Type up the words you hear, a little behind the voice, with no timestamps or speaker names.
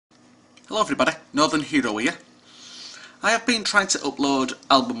Hello everybody, Northern Hero here. I have been trying to upload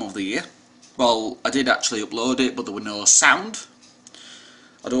Album of the Year. Well, I did actually upload it, but there were no sound.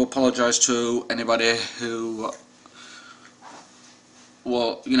 I do apologise to anybody who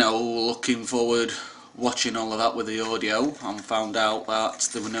were, looking forward watching all of that with the audio and found out that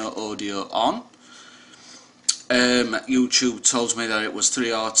there were no audio on. YouTube told me that it was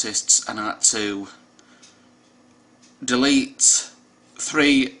 3 artists and I had to delete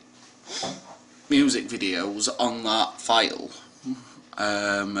 3 music videos on that file,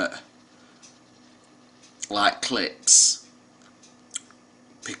 like clips,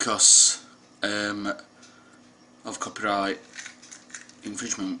 because of copyright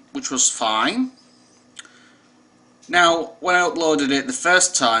infringement, which was fine. Now, when I uploaded it the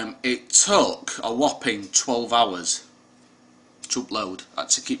first time, it took a whopping 12 hours to upload. I had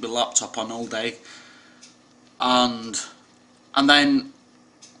to keep my laptop on all day, and then,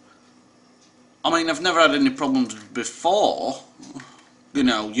 I mean, I've never had any problems before.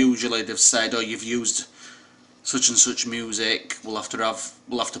 Usually they've said, oh, you've used such and such music, we'll have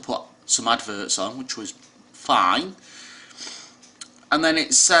to put some adverts on, which was fine. And then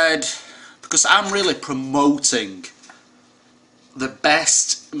it said, because I'm really promoting the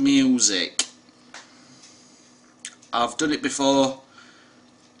best music. I've done it before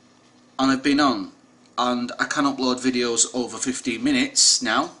and I've been on, and I can upload videos over 15 minutes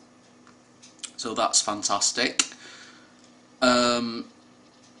now, so that's fantastic.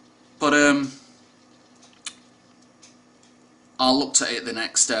 I looked at it the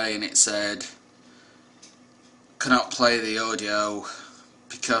next day and it said cannot play the audio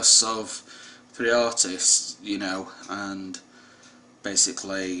because of 3 artists, and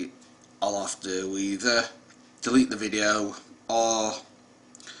basically I'll have to either delete the video or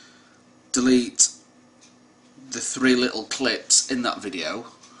delete the 3 little clips in that video.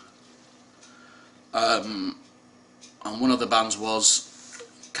 And one of the bands was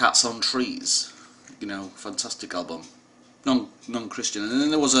Cats on Trees, fantastic album, non-Christian. And then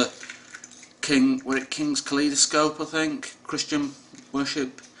there was a King's Kaleidoscope, I think, Christian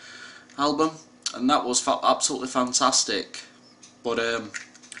worship album, and that was absolutely fantastic. But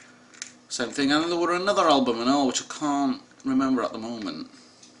same thing. And there were another album and all, which I can't remember at the moment,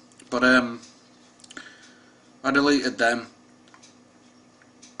 but I deleted them.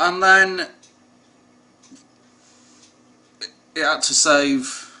 And then it had to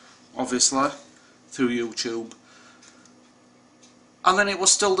save, obviously, through YouTube, and then it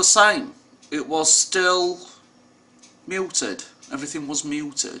was still the same. It was still muted. Everything was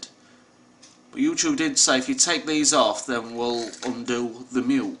muted. But YouTube did say, if you take these off, then we'll undo the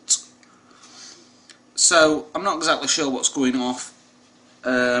mute. So I'm not exactly sure what's going off.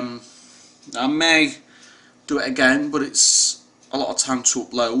 I may do it again, but it's a lot of time to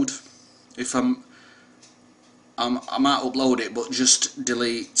upload. If I might upload it, but just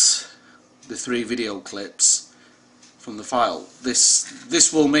delete the 3 video clips from the file.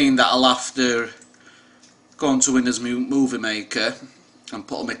 This will mean that I'll have to go onto Windows Movie Maker and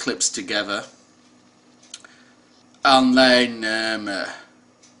put all my clips together, and then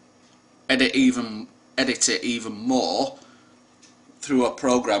edit it even more through a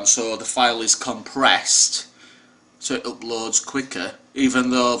program so the file is compressed so it uploads quicker,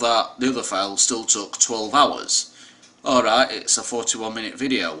 even though that the other file still took 12 hours. Alright, it's a 41-minute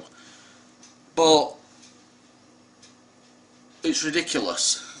video, but it's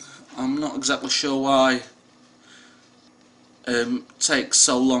ridiculous. I'm not exactly sure why it takes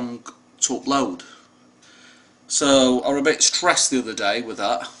so long to upload. So I was a bit stressed the other day with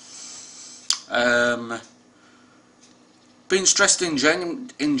that. Been stressed in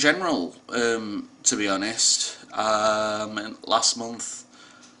general, to be honest. Last month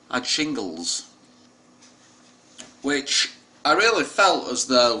I had shingles, which I really felt as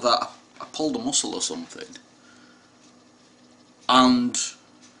though that I pulled a muscle or something, and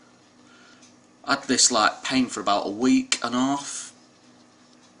I had this like pain for about a week and a half,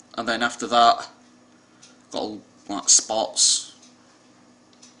 and then after that got all like spots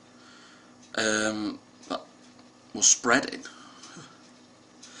that was spreading.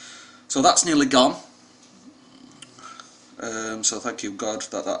 So that's nearly gone. So thank you God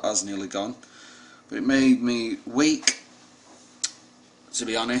that has nearly gone. But it made me weak, to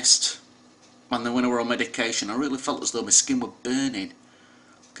be honest. And then when I were on medication, I really felt as though my skin were burning,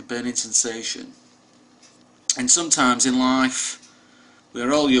 like a burning sensation. And sometimes in life, we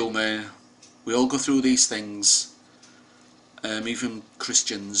are all human. We all go through these things, even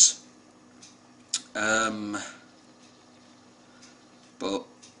Christians. But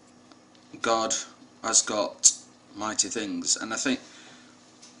God has got mighty things, and I think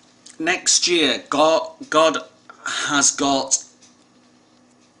next year, God has got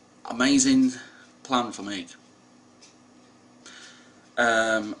amazing plan for me.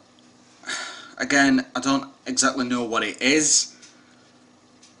 Again, I don't exactly know what it is.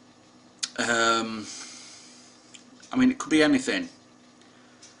 I mean, it could be anything.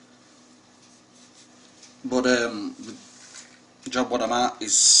 But the job what I'm at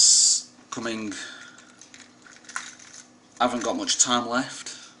is coming. I haven't got much time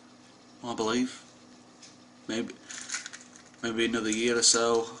left, I believe. Maybe another year or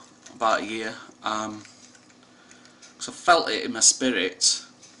so, about a year. So I felt it in my spirit,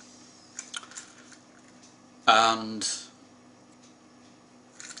 and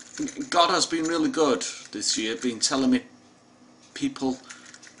God has been really good this year, been telling me people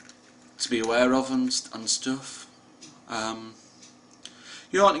to be aware of and stuff.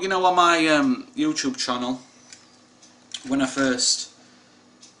 You know, on my YouTube channel, when I first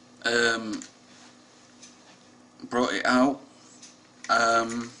brought it out,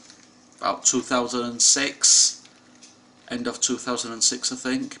 about 2006, end of 2006 I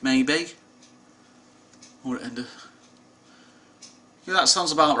think, maybe, or end of, yeah, that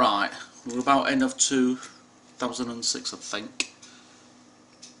sounds about right. We're about end of 2006 I think.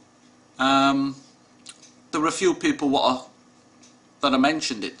 There were a few people that I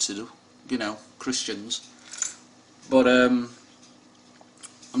mentioned it to, you know, Christians, but I'm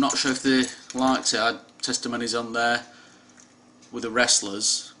not sure if they liked it. I had testimonies on there with the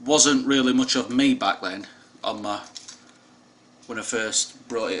wrestlers. Wasn't really much of me back then on when I first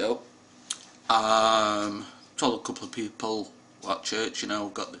brought it up. Told a couple of people at church, you know,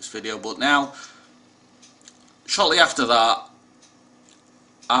 got this video, but now, shortly after that,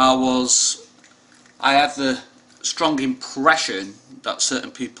 I had the strong impression that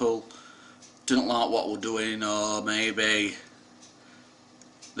certain people didn't like what we're doing, or maybe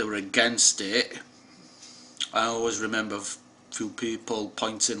they were against it. I always remember a few people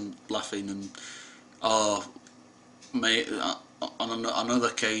pointing, laughing, and on another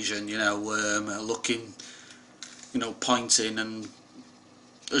occasion, you know, looking, you know, pointing, and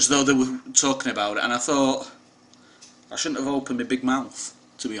as though they were talking about it. And I thought I shouldn't have opened my big mouth,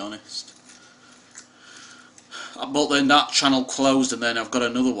 to be honest. But then that channel closed, and then I've got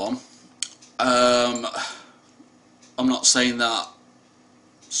another one. I'm not saying that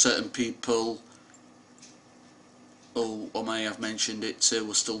certain people who I may have mentioned it to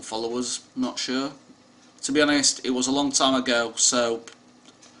were still followers, not sure. To be honest, it was a long time ago, so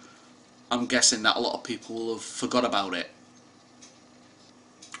I'm guessing that a lot of people will have forgot about it.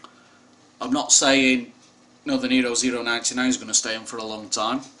 I'm not saying Northern Hero 099 is going to stay on for a long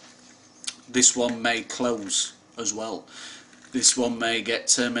time. This one may close as well. This one may get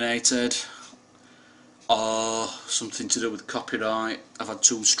terminated, or something to do with copyright. I've had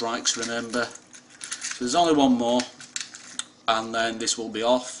 2 strikes, remember. So there's only one more, and then this will be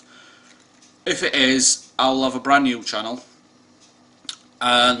off. If it is, I'll have a brand new channel,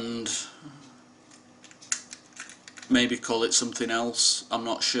 and maybe call it something else, I'm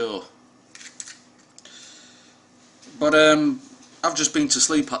not sure. But I've just been to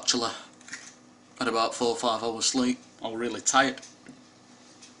sleep actually. Had about 4 or 5 hours sleep. I was really tired.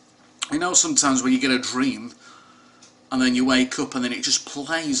 You know, sometimes when you get a dream and then you wake up and then it just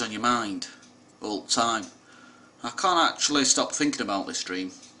plays on your mind all the time. I can't actually stop thinking about this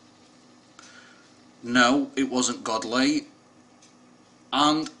dream. No, it wasn't godly,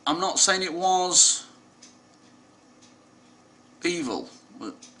 and I'm not saying it was evil.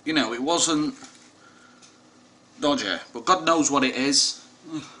 You know, it wasn't dodgy, but God knows what it is,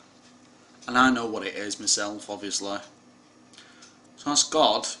 and I know what it is myself, obviously. So ask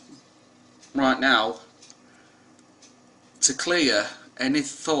God right now to clear any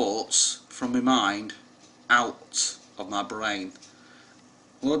thoughts from my mind out of my brain.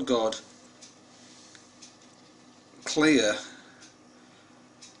 Lord God, clear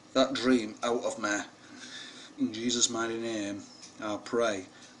that dream out of me. In Jesus' mighty name, I pray.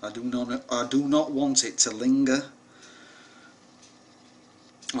 I do not want it to linger.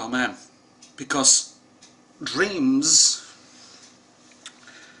 Amen. Because dreams,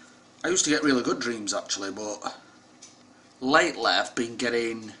 I used to get really good dreams actually, but lately I've been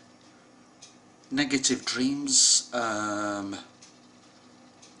getting negative dreams.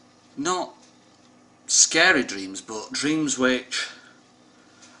 Not scary dreams, but dreams which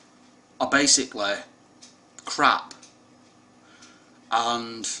are basically crap.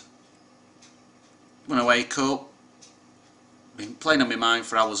 And when I wake up, I've been playing on my mind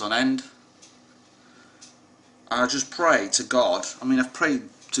for hours on end. I just pray to God. I mean, I've prayed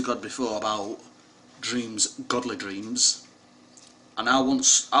to God before about dreams, godly dreams, And I want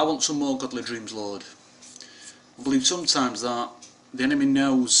some more godly dreams, Lord. I believe sometimes that the enemy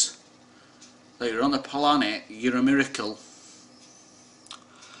knows that you're on the planet, you're a miracle,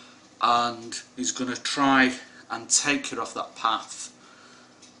 and he's going to try and take you off that path.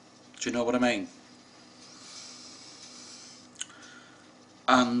 Do you know what I mean?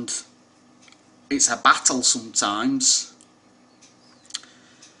 And it's a battle sometimes.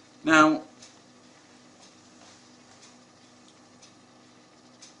 Now,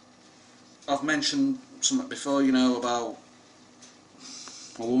 I've mentioned something before, you know, about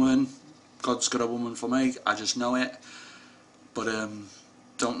a woman. God's got a woman for me, I just know it. But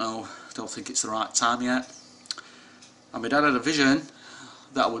don't think it's the right time yet. And my dad had a vision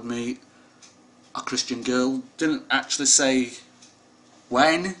that I would meet a Christian girl. Didn't actually say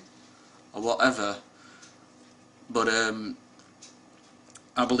when or whatever, but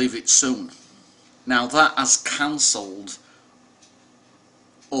I believe it's soon. Now that has cancelled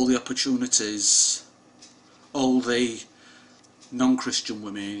all the opportunities, all the non-Christian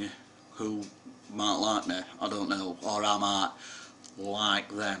women who might like me, I don't know, or I might like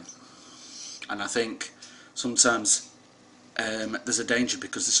them. And I think sometimes there's a danger,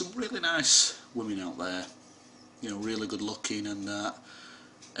 because there's some really nice women out there, you know, really good looking and that,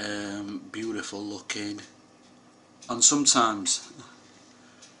 beautiful looking, and sometimes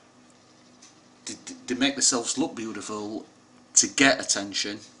they make themselves look beautiful to get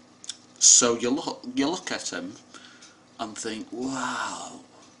attention. So you look at them and think, wow,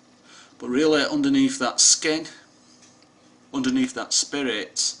 but really underneath that skin, underneath that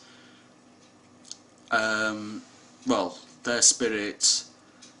spirit, well, their spirit,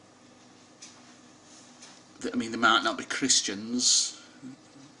 I mean, they might not be Christians,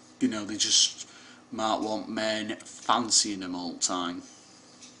 you know, they just might want men fancying them all the time.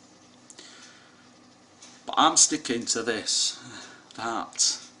 But I'm sticking to this,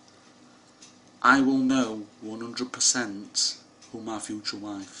 that I will know 100% who my future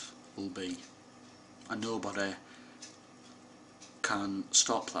wife will be, and nobody can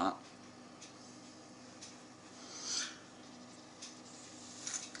stop that.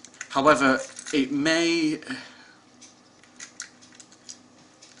 However, it may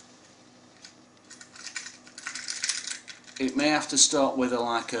have to start with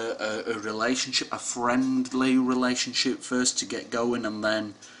a relationship, a friendly relationship first to get going, and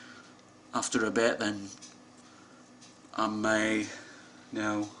then after a bit then I may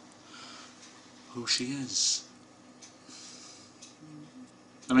know who she is.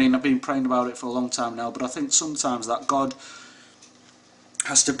 I mean, I've been praying about it for a long time now, but I think sometimes that God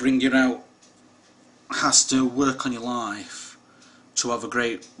has to bring you out, has to work on your life to have a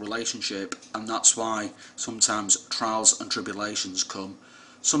great relationship, and that's why sometimes trials and tribulations come,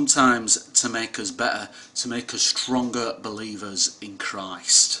 sometimes to make us better, to make us stronger believers in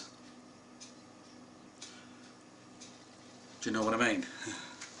Christ. Do you know what I mean?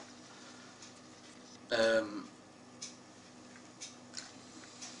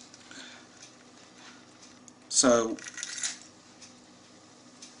 So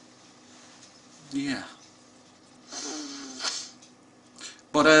yeah,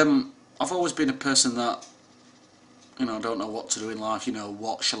 but I've always been a person that, you know, I don't know what to do in life, you know,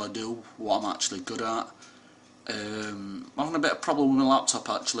 what shall I do, what I'm actually good at. I'm having a bit of problem with my laptop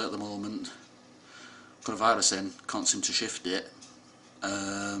actually at the moment. Got a virus in, can't seem to shift it,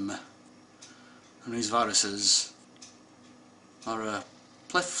 and these viruses are a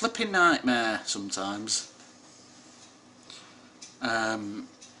flipping nightmare sometimes.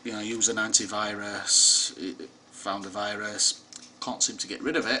 You know, I use an antivirus, found a virus, can't seem to get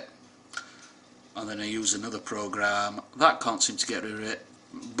rid of it, and then I use another program, that can't seem to get rid of it,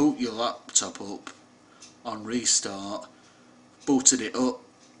 boot your laptop up on restart, booted it up,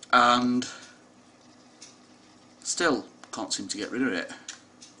 and still can't seem to get rid of it.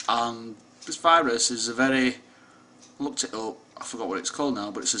 And this virus is a very, looked it up, I forgot what it's called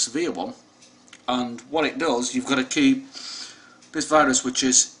now, but it's a severe one. And what it does, you've got to keep this virus, which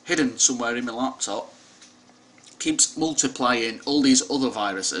is hidden somewhere in my laptop, keeps multiplying all these other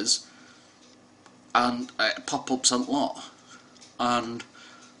viruses, and pop-ups a lot. And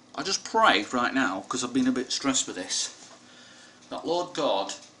I just pray right now, because I've been a bit stressed with this, that Lord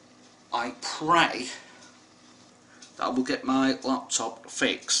God, I pray that I will get my laptop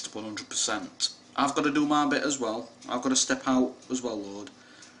fixed 100%. I've got to do my bit as well. I've got to step out as well, Lord.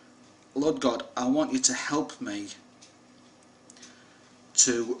 Lord God, I want you to help me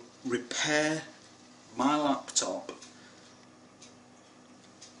to repair my laptop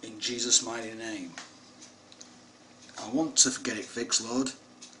in Jesus' mighty name. I want to get it fixed, Lord.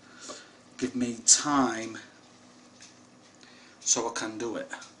 Give me time so I can do it.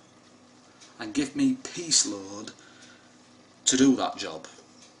 And give me peace, Lord, to do that job.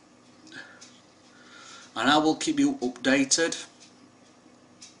 And I will keep you updated,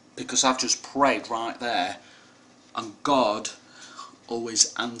 because I've just prayed right there, and God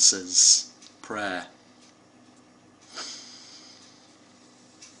always answers prayer.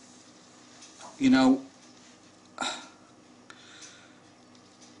 You know,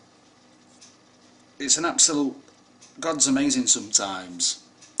 it's an absolute, God's amazing sometimes.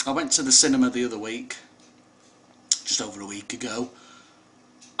 I went to the cinema the other week, just over a week ago,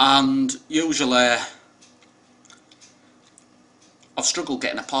 and usually I've struggled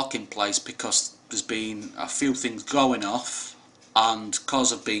getting a parking place because there's been a few things going off, and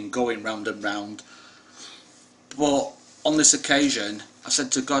because I've been going round and round. But on this occasion I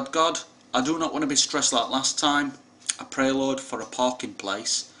said to God, God, I do not want to be stressed like last time. I pray, Lord, for a parking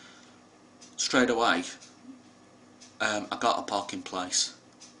place. Straight away I got a parking place.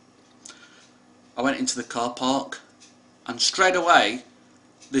 I went into the car park, and straight away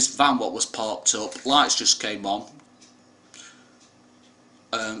this van what was parked up, lights just came on,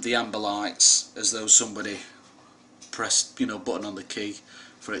 the amber lights, as though somebody pressed, you know, button on the key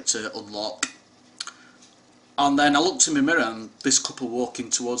for it to unlock. And then I looked in my mirror and this couple walking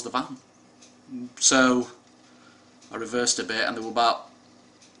towards the van. So I reversed a bit, and there were about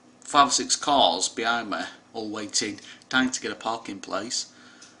 5 or 6 cars behind me, all waiting, trying to get a parking place.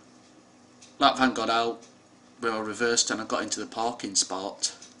 That van got out, we all reversed, and I got into the parking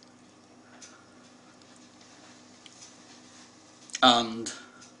spot. And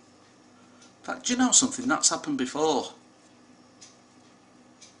do you know something? That's happened before.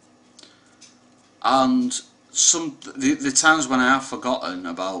 And the times when I have forgotten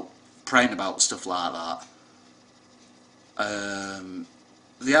about praying about stuff like that,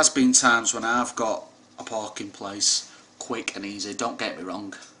 there has been times when I've got a parking place quick and easy, don't get me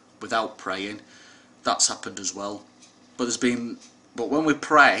wrong, without praying. That's happened as well. But when we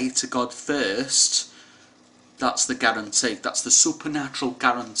pray to God first, that's the guarantee, that's the supernatural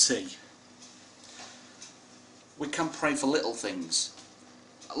guarantee. We can pray for little things.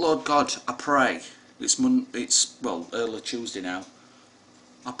 Lord God, I pray, it's early Tuesday now.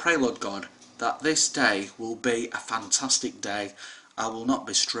 I pray, Lord God, that this day will be a fantastic day. I will not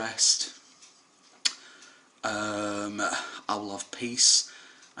be stressed. I will have peace,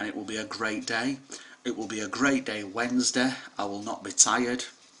 and it will be a great day. It will be a great day Wednesday. I will not be tired.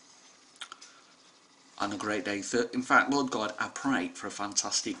 And a great day. In fact, Lord God, I pray for a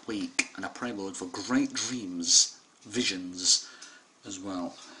fantastic week, and I pray, Lord, for great dreams, visions as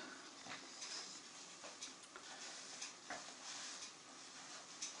well.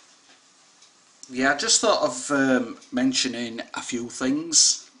 Yeah, I just thought of mentioning a few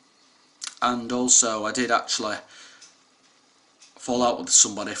things, and also I did actually fall out with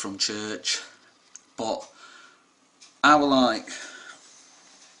somebody from church, but I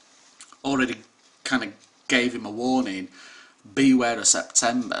already kind of gave him a warning, beware of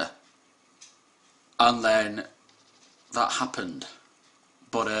September, and then that happened.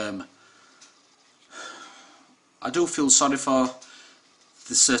 But I do feel sorry for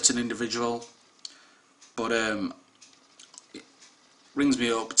this certain individual, but it rings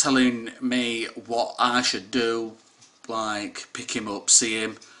me up telling me what I should do, like pick him up, see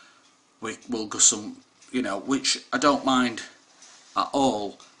him, we'll go some, you know, which I don't mind at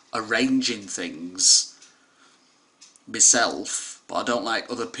all, arranging things myself, but I don't like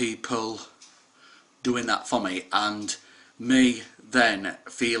other people doing that for me, and me then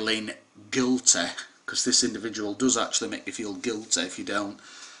feeling guilty, because this individual does actually make you feel guilty if you don't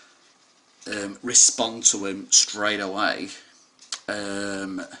respond to him straight away.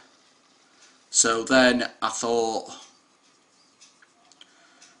 So then I thought,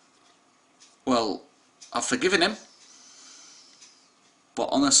 well, I've forgiven him, but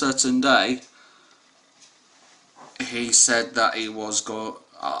on a certain day he said that he was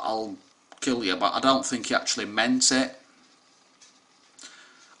I'll kill you, but I don't think he actually meant it,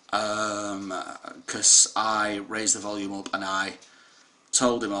 because I raised the volume up and I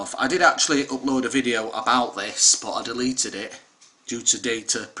told him off. I did actually upload a video about this, but I deleted it due to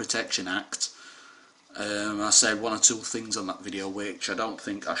Data Protection Act. I said 1 or 2 things on that video which I don't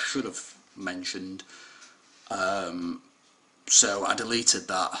think I should have mentioned, so I deleted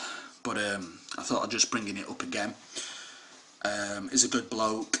that, but I thought I'd just bringing it up again. He's a good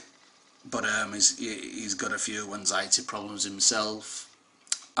bloke, but he's got a few anxiety problems himself,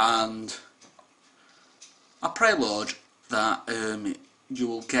 and I pray, Lord, that you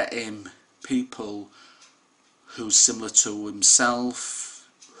will get him people who's similar to himself,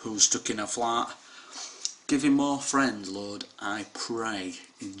 who's stuck in a flat, Give him more friends, Lord, I pray,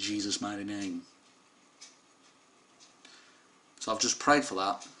 in Jesus' mighty name. So I've just prayed for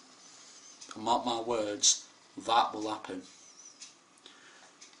that. And mark my words, that will happen.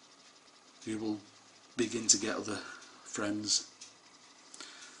 You will begin to get other friends.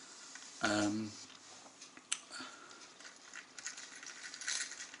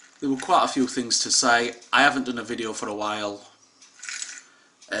 There were quite a few things to say. I haven't done a video for a while.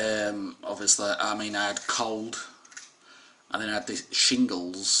 Obviously, I mean, I had cold, and then I had the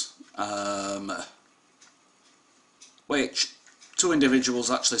shingles, which two individuals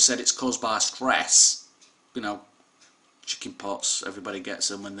actually said it's caused by stress. You know, chicken pox, everybody gets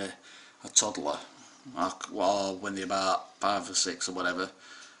them when they're a toddler, or when they're about 5 or 6 or whatever.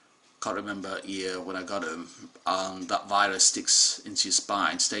 Can't remember a year when I got them, and that virus sticks into your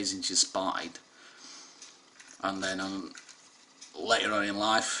spine, stays into your spine, and then later on in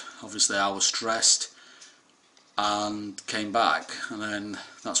life, obviously I was stressed and came back, and then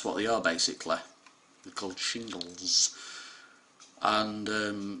that's what they are basically. They're called shingles, and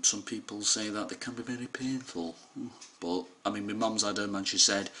some people say that they can be very painful, but I mean, my mum's had them and she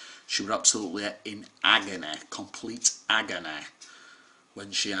said she was absolutely in agony, complete agony,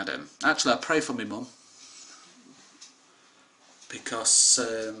 when she had them. Actually, I pray for my mum, because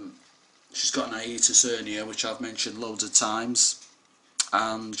she's got an hiatus hernia, which I've mentioned loads of times,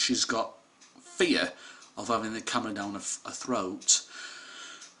 and she's got fear of having the camera down her throat,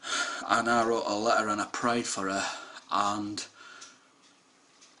 and I wrote a letter and I prayed for her, and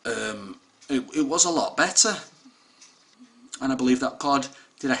it was a lot better, and I believe that God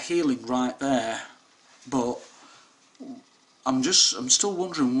did a healing right there. But I'm still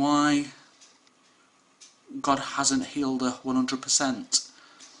wondering why God hasn't healed her 100%.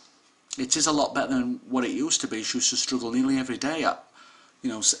 It is a lot better than what it used to be. She used to struggle nearly every day, you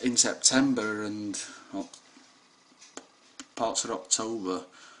know, in September and parts of October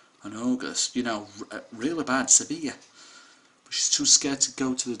and August. You know, really bad, severe. But she's too scared to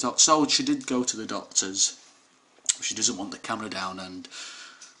go to the doctor. So she did go to the doctors. She doesn't want the camera down, and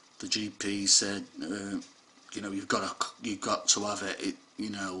the GP said, you know, you've got to have it, you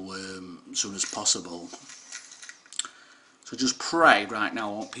know, as soon as possible. So just pray right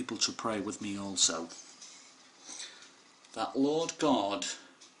now. I want people to pray with me also, that Lord God,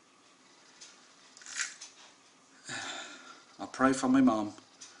 I pray for my mum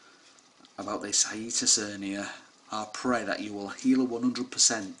about this hiatus hernia. I pray that you will heal her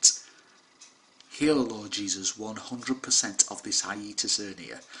 100%. Heal her, Lord Jesus, 100% of this hiatus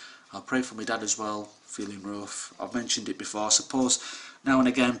hernia. I pray for my dad as well, feeling rough. I've mentioned it before. I suppose now and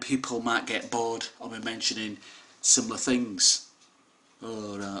again people might get bored of me mentioning similar things.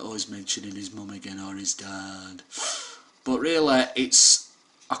 Oh, right, always mentioning his mum again or his dad. But really, it's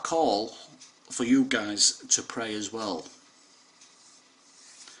a call for you guys to pray as well.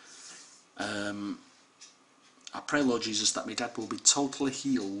 I pray, Lord Jesus, that my dad will be totally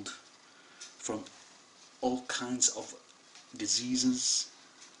healed from all kinds of diseases.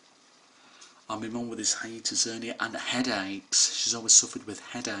 And my mum with this hiatus hernia and headaches. She's always suffered with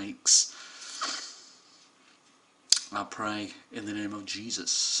headaches. I pray in the name of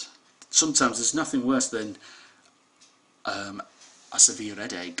Jesus. Sometimes there's nothing worse than a severe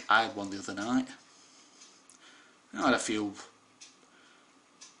headache. I had one the other night. I had a few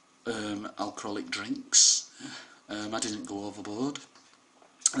alcoholic drinks. I didn't go overboard,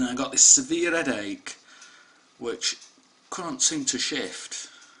 and I got this severe headache which couldn't seem to shift,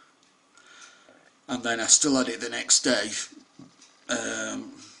 and then I still had it the next day,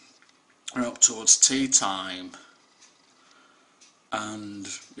 up towards tea time, and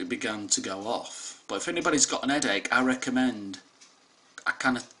it began to go off. But if anybody's got an headache, I recommend a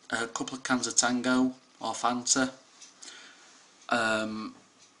couple of cans of Tango or Fanta.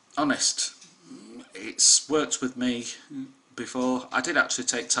 Honest, it's worked with me before. I did actually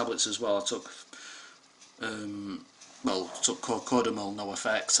take tablets as well. I took took Cocodamol, no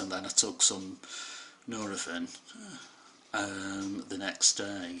effects, and then I took some Nurofen the next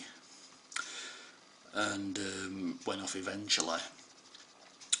day, and went off eventually.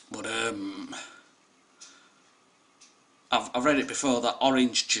 But I've read it before that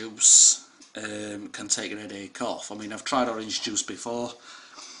orange juice can take a headache off. I mean, I've tried orange juice before,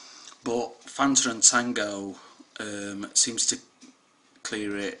 but Fanta and Tango seems to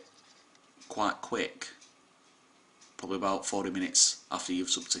clear it quite quick, probably about 40 minutes after you've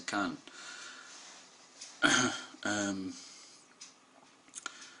sucked a can.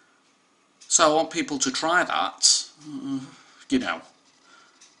 So I want people to try that, you know.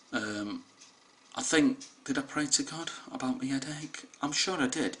 I think, did I pray to God about my headache? I'm sure I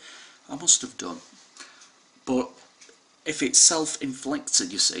did. I must have done. But if it's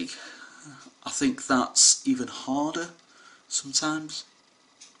self-inflicted, you see, I think that's even harder sometimes.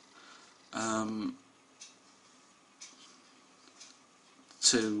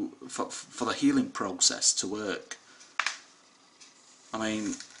 For the healing process to work. I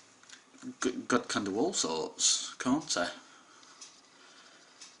mean, God can do all sorts, can't he?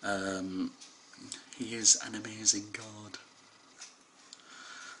 He is an amazing God.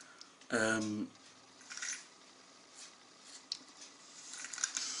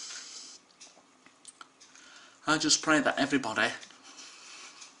 I just pray that everybody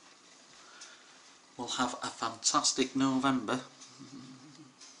will have a fantastic November,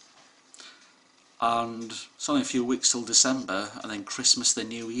 and it's only a few weeks till December, and then Christmas, the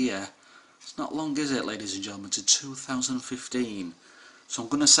New Year. It's not long, is it, ladies and gentlemen, to 2015. So I'm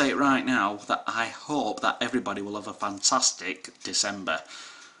going to say it right now that I hope that everybody will have a fantastic December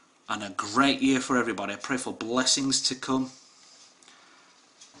and a great year for everybody. I pray for blessings to come.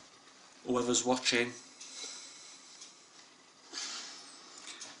 Whoever's watching,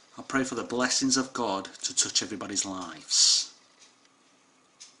 I pray for the blessings of God to touch everybody's lives.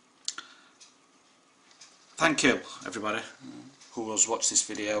 Thank you, everybody who has watched this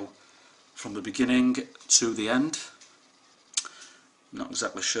video from the beginning to the end. I'm not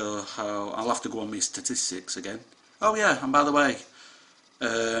exactly sure how. I'll have to go on my statistics again. Oh yeah, and by the way,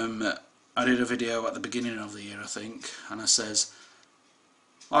 I did a video at the beginning of the year, I think, and I says,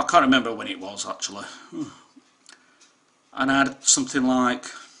 well, I can't remember when it was actually, and I had something like,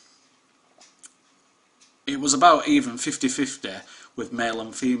 it was about even 50-50 with male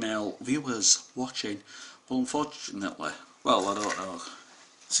and female viewers watching. Well, unfortunately, well, I don't know,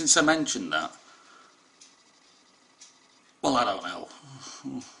 since I mentioned that, well, I don't know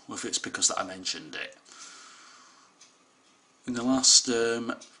if it's because that I mentioned it. In the last,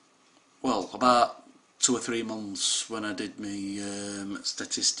 well, about 2 or 3 months when I did my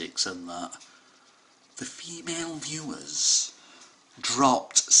statistics and that, the female viewers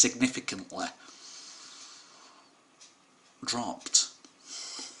dropped significantly.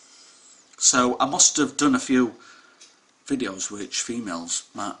 So I must have done a few videos which females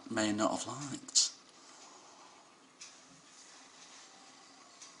may not have liked.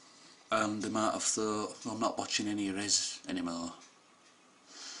 And they might have thought, well, I'm not watching any of his anymore.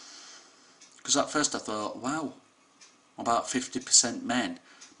 Because at first I thought, wow, about 50%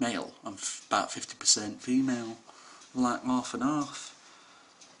 male, and about 50% female, like half and half.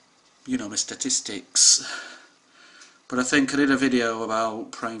 You know my statistics. But I think I did a video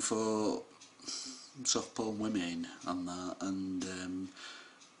about praying for soft porn women and that, and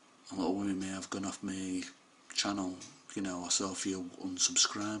a lot of women may have gone off my channel. You know, I saw a few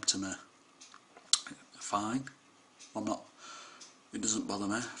unsubscribe to me. Fine, I'm not, it doesn't bother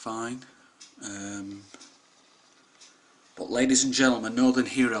me, fine. But ladies and gentlemen, Northern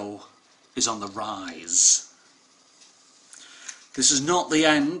Hero is on the rise. This is not the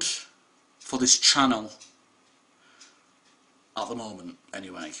end for this channel, at the moment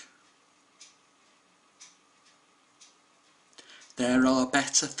anyway. There are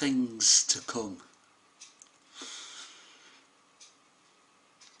better things to come.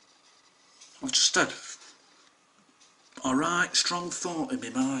 I've just had a right strong thought in my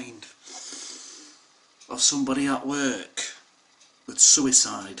mind of somebody at work with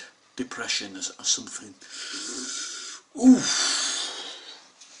suicide, depression or something. Oof.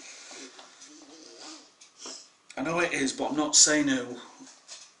 I know it is, but I'm not saying who.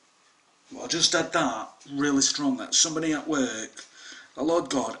 But I just had that really strong, that somebody at work, oh Lord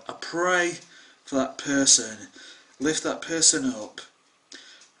God, I pray for that person, lift that person up,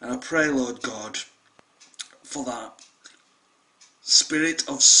 and I pray, Lord God, for that spirit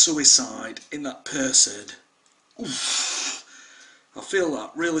of suicide in that person. Oof. I feel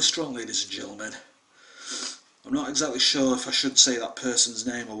that really strong, ladies and gentlemen. I'm not exactly sure if I should say that person's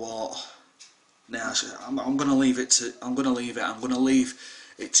name or what. Now, I'm going to leave it to. I'm going to leave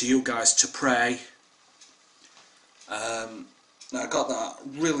it to you guys to pray. Now I got that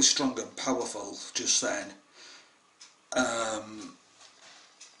really strong and powerful just then.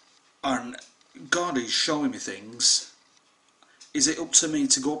 And God is showing me things. Is it up to me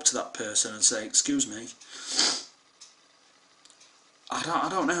to go up to that person and say, excuse me? I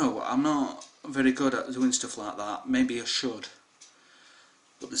don't know. I'm not very good at doing stuff like that. Maybe I should.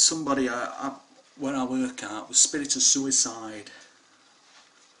 But there's somebody where I work at with spirit of suicide,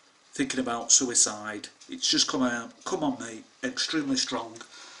 thinking about suicide. It's just come on me, extremely strong.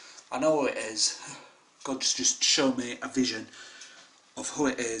 I know who it is. God's just shown me a vision of who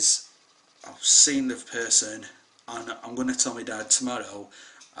it is. I've seen the person, and I'm going to tell my dad tomorrow,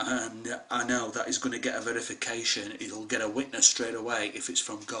 and I know that he's going to get a verification, he'll get a witness straight away if it's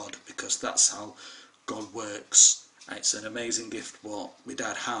from God, because that's how God works. It's an amazing gift what my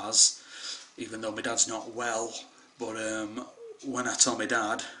dad has, even though my dad's not well. But when I tell my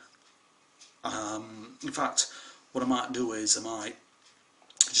dad, in fact, what I might do is I might,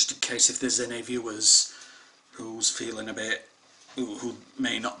 just in case if there's any viewers who's feeling a bit, who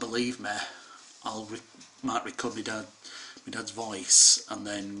may not believe me, might record my dad's voice, and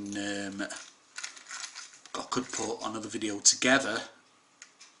then I could put another video together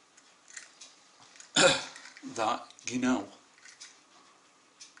that you know.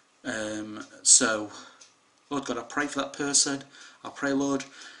 So, Lord God, I pray for that person. I pray, Lord,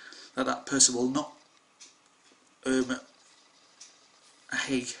 that that person will not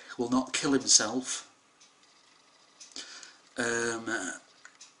he will not kill himself.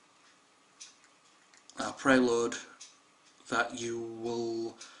 I pray, Lord, that you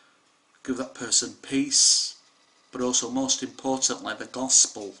will give that person peace, but also most importantly the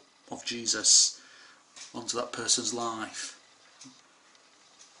gospel of Jesus onto that person's life.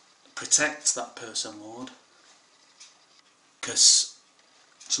 Protect that person, Lord, because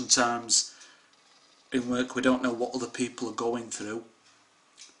sometimes in work we don't know what other people are going through.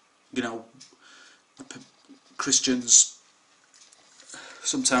 You know, Christians,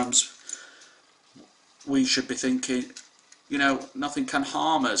 sometimes we should be thinking, you know, nothing can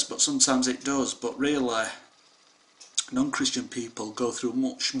harm us, but sometimes it does. But really, non-Christian people go through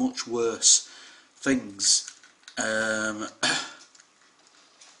much, much worse things. So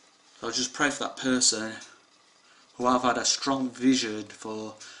I just pray for that person who I've had a strong vision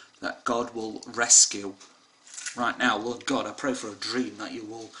for, that God will rescue. Right now, Lord God, I pray for a dream that you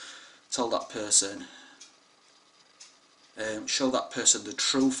will tell that person, show that person the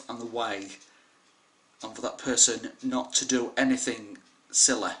truth and the way, and for that person not to do anything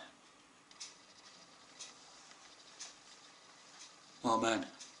silly. Amen.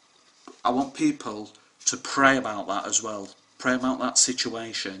 I want people to pray about that as well. Pray about that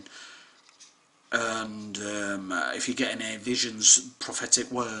situation. And if you get any visions, prophetic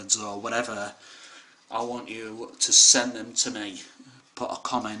words or whatever, I want you to send them to me. Put a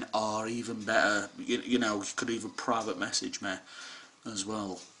comment, or even better, you know, you could even private message me as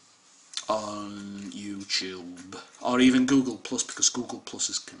well on YouTube, or even Google Plus, because Google Plus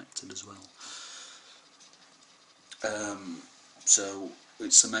is connected as well. So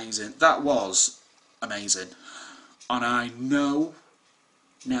it's amazing. That was amazing, and I know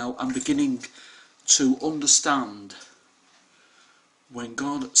now I'm beginning to understand when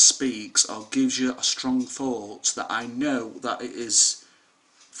God speaks or gives you a strong thought, that I know that it is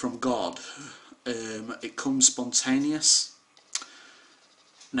from God. It comes spontaneous.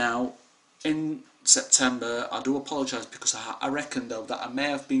 Now, in September, I do apologise, because I reckon though that I may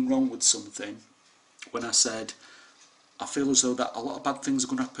have been wrong with something when I said I feel as though that a lot of bad things are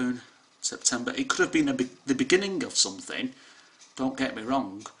going to happen in September. It could have been the beginning of something, don't get me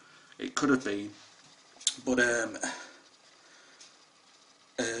wrong, it could have been, but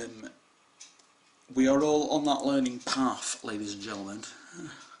we are all on that learning path, ladies and gentlemen,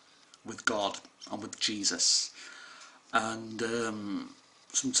 with God and with Jesus, and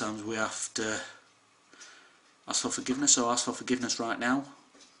sometimes we have to ask for forgiveness, or ask for forgiveness right now.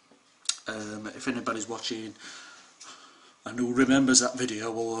 If anybody's watching and who remembers that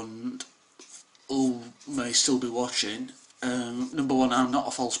video, and who may still be watching, number one, I'm not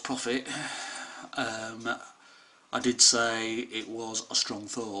a false prophet. I did say it was a strong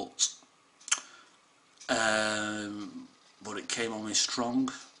thought, but it came on me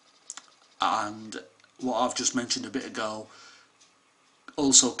strong, and what I've just mentioned a bit ago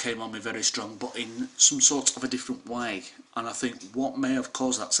also came on me very strong, but in some sort of a different way. And I think what may have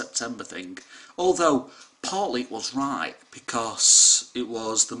caused that September thing, although partly it was right, because it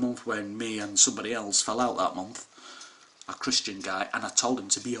was the month when me and somebody else fell out that month, a Christian guy, and I told him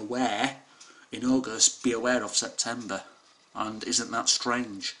to be aware in August, be aware of September. And isn't that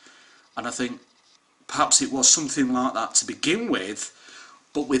strange? And I think perhaps it was something like that to begin with,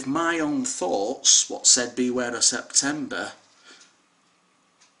 but with my own thoughts, what said beware of September,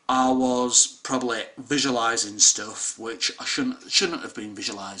 I was probably visualising stuff which I shouldn't have been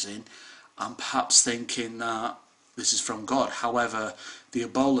visualising, and perhaps thinking that this is from God. However, the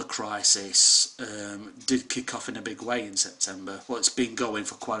Ebola crisis did kick off in a big way in September. Well, it's been going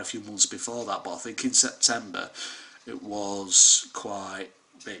for quite a few months before that, but I think in September it was quite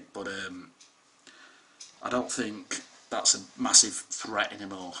big. But I don't think that's a massive threat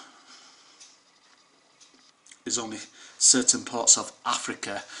anymore. There's only certain parts of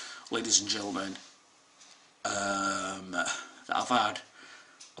Africa, ladies and gentlemen, that I've had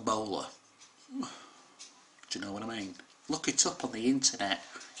Ebola. Do you know what I mean? Look it up on the internet.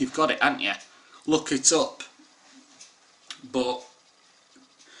 You've got it, haven't you? Look it up. But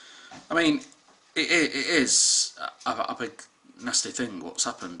I mean, it is a big nasty thing what's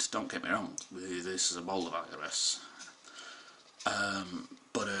happened. Don't get me wrong. This is Ebola virus.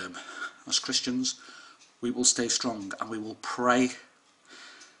 But as Christians, we will stay strong and we will pray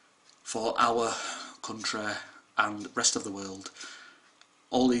for our country and the rest of the world.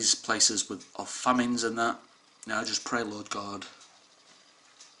 All these places of famines and that. Now just pray, Lord God,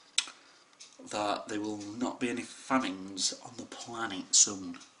 that there will not be any famines on the planet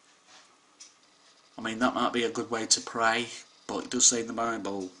soon. I mean, that might be a good way to pray, but it does say in the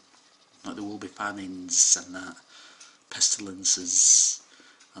Bible that there will be famines and that, pestilences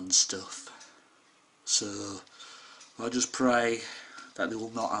and stuff. So I just pray that they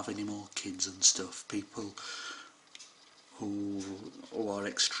will not have any more kids and stuff. People who are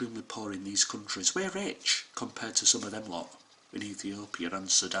extremely poor in these countries. We're rich compared to some of them lot in Ethiopia and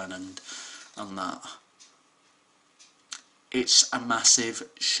Sudan and that. It's a massive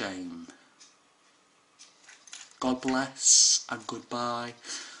shame. God bless and goodbye.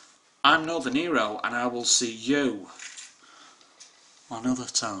 I'm Northern Hero and I will see you another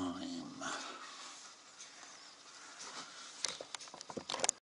time.